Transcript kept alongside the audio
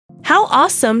How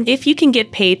awesome if you can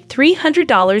get paid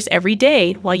 $300 every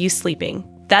day while you're sleeping.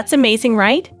 That's amazing,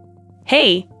 right?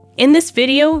 Hey, in this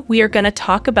video, we are going to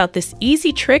talk about this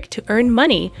easy trick to earn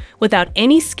money without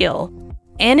any skill,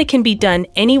 and it can be done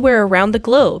anywhere around the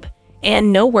globe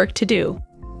and no work to do.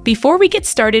 Before we get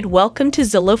started, welcome to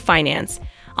Zillow Finance.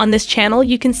 On this channel,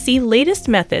 you can see latest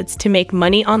methods to make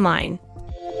money online.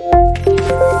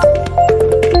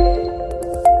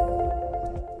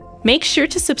 Make sure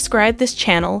to subscribe this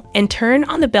channel and turn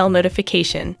on the bell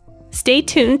notification. Stay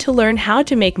tuned to learn how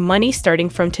to make money starting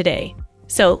from today.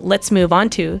 So let's move on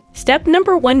to step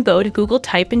number 1. Go to Google,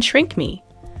 type in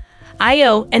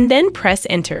ShrinkMe.io, and then press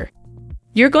enter.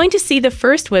 You're going to see the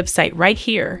first website right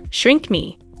here,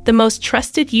 ShrinkMe, the most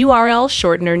trusted URL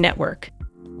shortener network.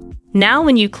 Now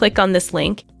when you click on this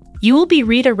link, you will be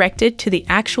redirected to the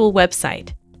actual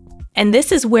website. And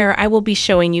this is where I will be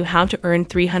showing you how to earn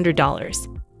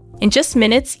 $300. In just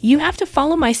minutes, you have to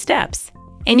follow my steps,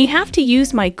 and you have to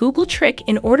use my Google trick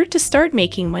in order to start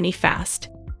making money fast.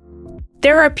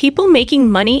 There are people making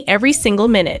money every single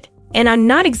minute, and I'm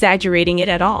not exaggerating it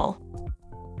at all.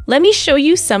 Let me show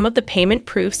you some of the payment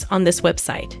proofs on this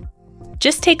website.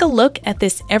 Just take a look at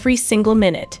this every single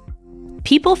minute.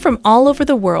 People from all over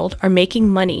the world are making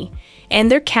money, and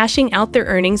they're cashing out their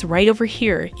earnings right over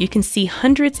here. You can see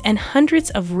hundreds and hundreds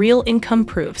of real income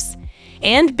proofs.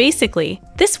 And basically,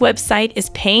 this website is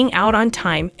paying out on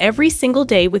time every single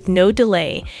day with no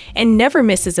delay and never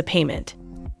misses a payment.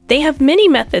 They have many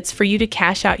methods for you to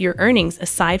cash out your earnings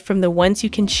aside from the ones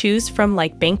you can choose from,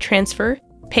 like bank transfer,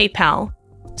 PayPal,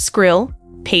 Skrill,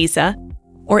 Payza,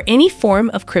 or any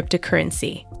form of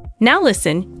cryptocurrency. Now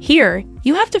listen, here,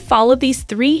 you have to follow these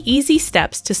 3 easy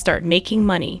steps to start making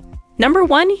money. Number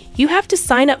 1, you have to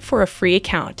sign up for a free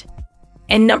account.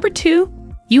 And number 2,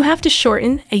 you have to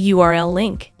shorten a URL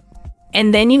link.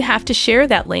 And then you have to share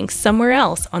that link somewhere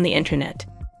else on the internet.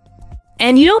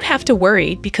 And you don't have to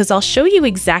worry, because I'll show you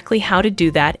exactly how to do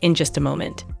that in just a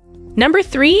moment. Number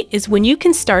 3 is when you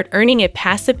can start earning a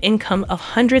passive income of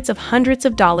hundreds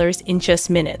of dollars in just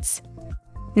minutes.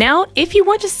 Now, if you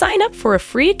want to sign up for a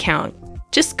free account,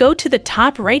 just go to the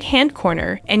top right-hand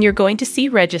corner and you're going to see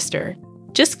register.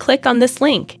 Just click on this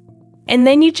link, and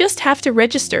then you just have to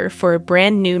register for a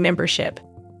brand new membership.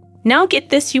 Now get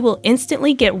this, you will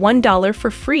instantly get $1 for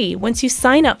free once you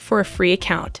sign up for a free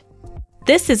account.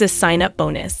 This is a sign-up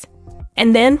bonus.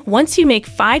 And then once you make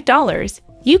 $5,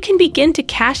 you can begin to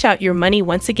cash out your money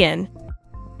once again.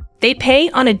 They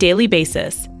pay on a daily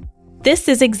basis. This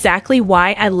is exactly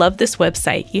why I love this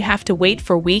website. You have to wait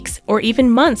for weeks or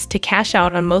even months to cash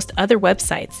out on most other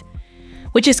websites,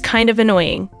 which is kind of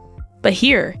annoying. But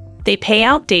here, they pay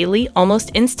out daily almost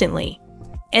instantly.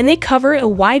 And they cover a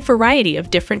wide variety of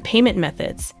different payment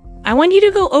methods. I want you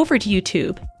to go over to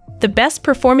YouTube. The best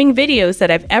performing videos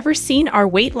that I've ever seen are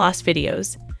weight loss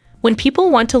videos. When people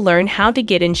want to learn how to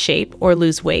get in shape or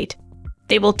lose weight,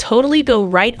 they will totally go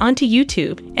right onto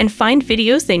YouTube and find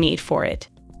videos they need for it.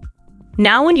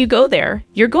 Now when you go there,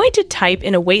 you're going to type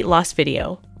in a weight loss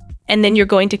video, and then you're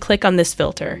going to click on this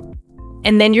filter,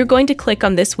 and then you're going to click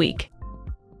on this week.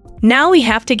 Now we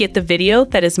have to get the video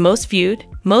that is most viewed,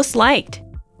 most liked,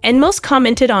 and most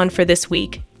commented on for this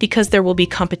week, because there will be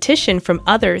competition from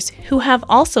others who have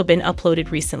also been uploaded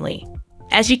recently.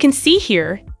 As you can see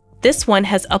here, this one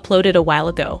has uploaded a while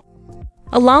ago.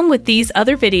 Along with these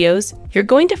other videos, you're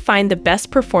going to find the best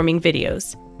performing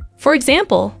videos. For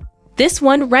example, this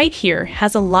one right here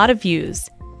has a lot of views.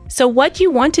 So what you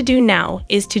want to do now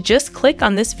is to just click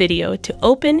on this video to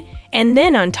open, and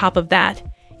then on top of that,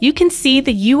 you can see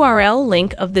the URL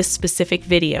link of this specific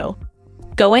video.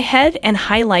 Go ahead and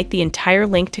highlight the entire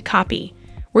link to copy.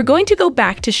 We're going to go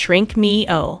back to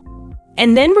ShrinkMe.io,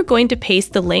 and then we're going to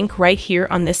paste the link right here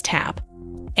on this tab.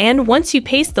 And once you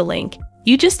paste the link,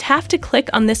 you just have to click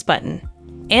on this button,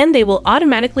 and they will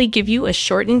automatically give you a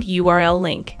shortened URL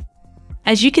link.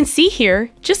 As you can see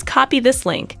here, just copy this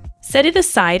link, set it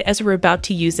aside as we're about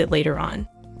to use it later on.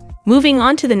 Moving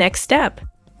on to the next step,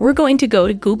 we're going to go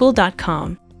to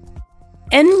Google.com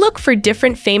and look for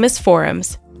different famous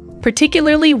forums,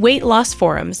 particularly weight loss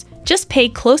forums. Just pay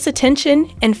close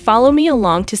attention and follow me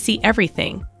along to see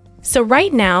everything. So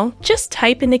right now, just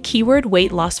type in the keyword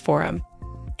weight loss forum,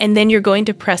 and then you're going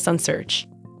to press on search.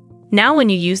 Now when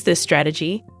you use this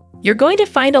strategy, you're going to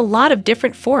find a lot of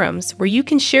different forums where you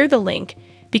can share the link,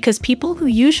 because people who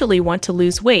usually want to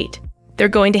lose weight, they're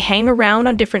going to hang around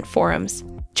on different forums,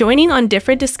 joining on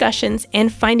different discussions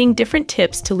and finding different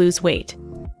tips to lose weight.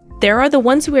 There are the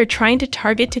ones who are trying to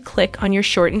target to click on your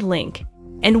shortened link.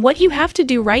 And what you have to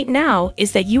do right now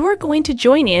is that you are going to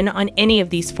join in on any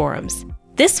of these forums.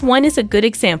 This one is a good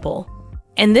example.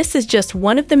 And this is just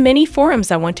one of the many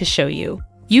forums I want to show you.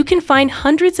 You can find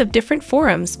hundreds of different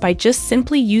forums by just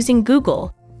simply using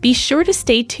Google. Be sure to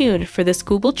stay tuned for this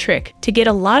Google trick to get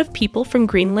a lot of people from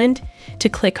Greenland to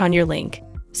click on your link,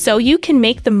 so you can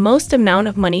make the most amount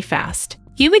of money fast.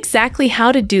 You exactly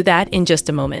how to do that in just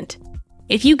a moment.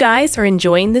 If you guys are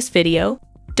enjoying this video,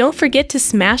 don't forget to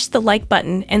smash the like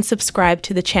button and subscribe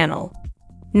to the channel.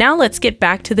 Now let's get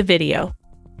back to the video.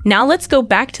 Now let's go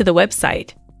back to the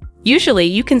website. Usually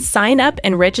you can sign up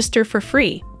and register for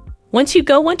free. Once you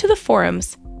go onto the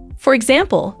forums, for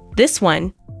example, this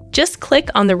one, just click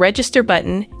on the register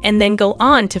button and then go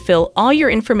on to fill all your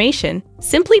information.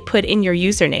 Simply put in your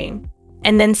username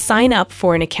and then sign up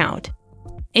for an account.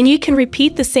 And you can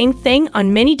repeat the same thing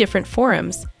on many different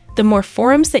forums. The more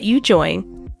forums that you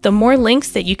join, the more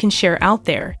links that you can share out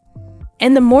there,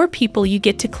 and the more people you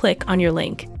get to click on your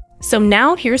link. So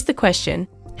now here's the question: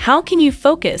 how can you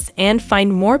focus and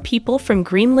find more people from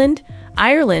Greenland,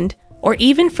 Ireland, or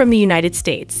even from the United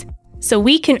States so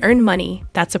we can earn money?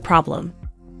 That's a problem.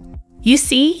 You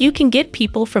see, you can get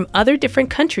people from other different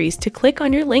countries to click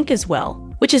on your link as well,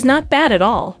 which is not bad at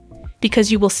all,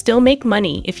 because you will still make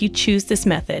money if you choose this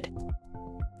method.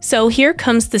 So here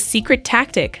comes the secret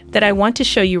tactic that I want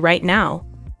to show you right now.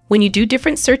 When you do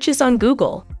different searches on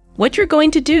Google, what you're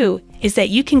going to do is that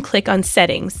you can click on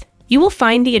settings. You will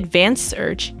find the advanced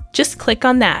search. Just click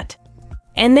on that.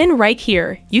 And then right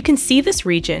here, you can see this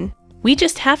region. We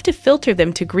just have to filter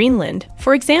them to Greenland.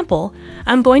 For example,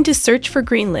 I'm going to search for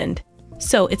Greenland.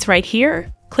 So it's right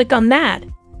here. Click on that.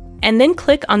 And then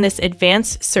click on this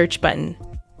advanced search button.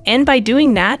 And by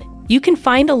doing that, you can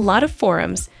find a lot of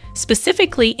forums,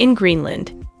 specifically in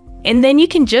Greenland. And then you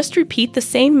can just repeat the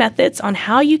same methods on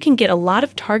how you can get a lot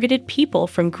of targeted people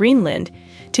from Greenland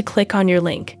to click on your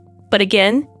link. But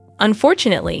again,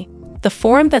 unfortunately, the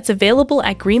forum that's available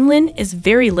at Greenland is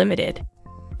very limited.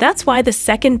 That's why the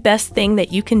second best thing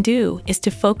that you can do is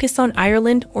to focus on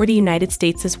Ireland or the United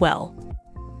States as well.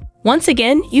 Once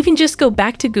again, you can just go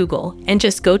back to Google and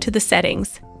just go to the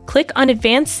settings, click on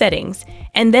advanced settings,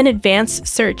 and then advanced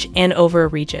search and over a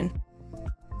region.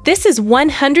 This is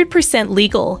 100%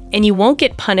 legal and you won't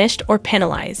get punished or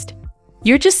penalized.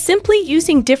 You're just simply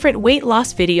using different weight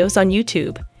loss videos on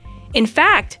YouTube. In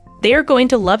fact, they are going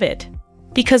to love it,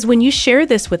 because when you share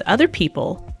this with other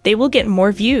people, they will get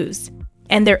more views,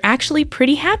 and they're actually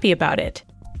pretty happy about it.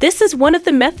 This is one of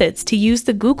the methods to use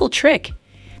the Google trick,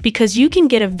 because you can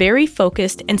get a very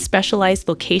focused and specialized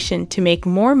location to make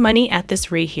more money at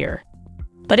this rate here.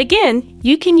 But again,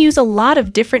 you can use a lot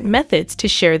of different methods to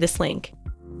share this link.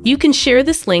 You can share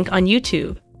this link on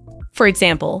YouTube. For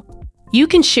example, you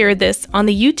can share this on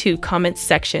the YouTube comments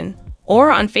section,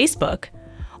 or on Facebook,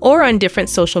 or on different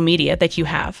social media that you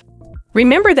have.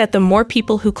 Remember that the more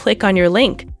people who click on your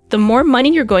link, the more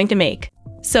money you're going to make.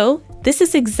 So, this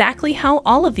is exactly how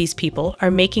all of these people are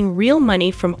making real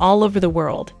money from all over the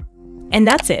world. And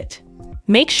that's it.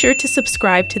 Make sure to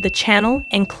subscribe to the channel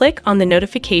and click on the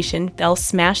notification bell,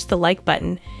 smash the like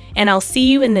button, and I'll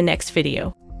see you in the next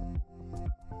video.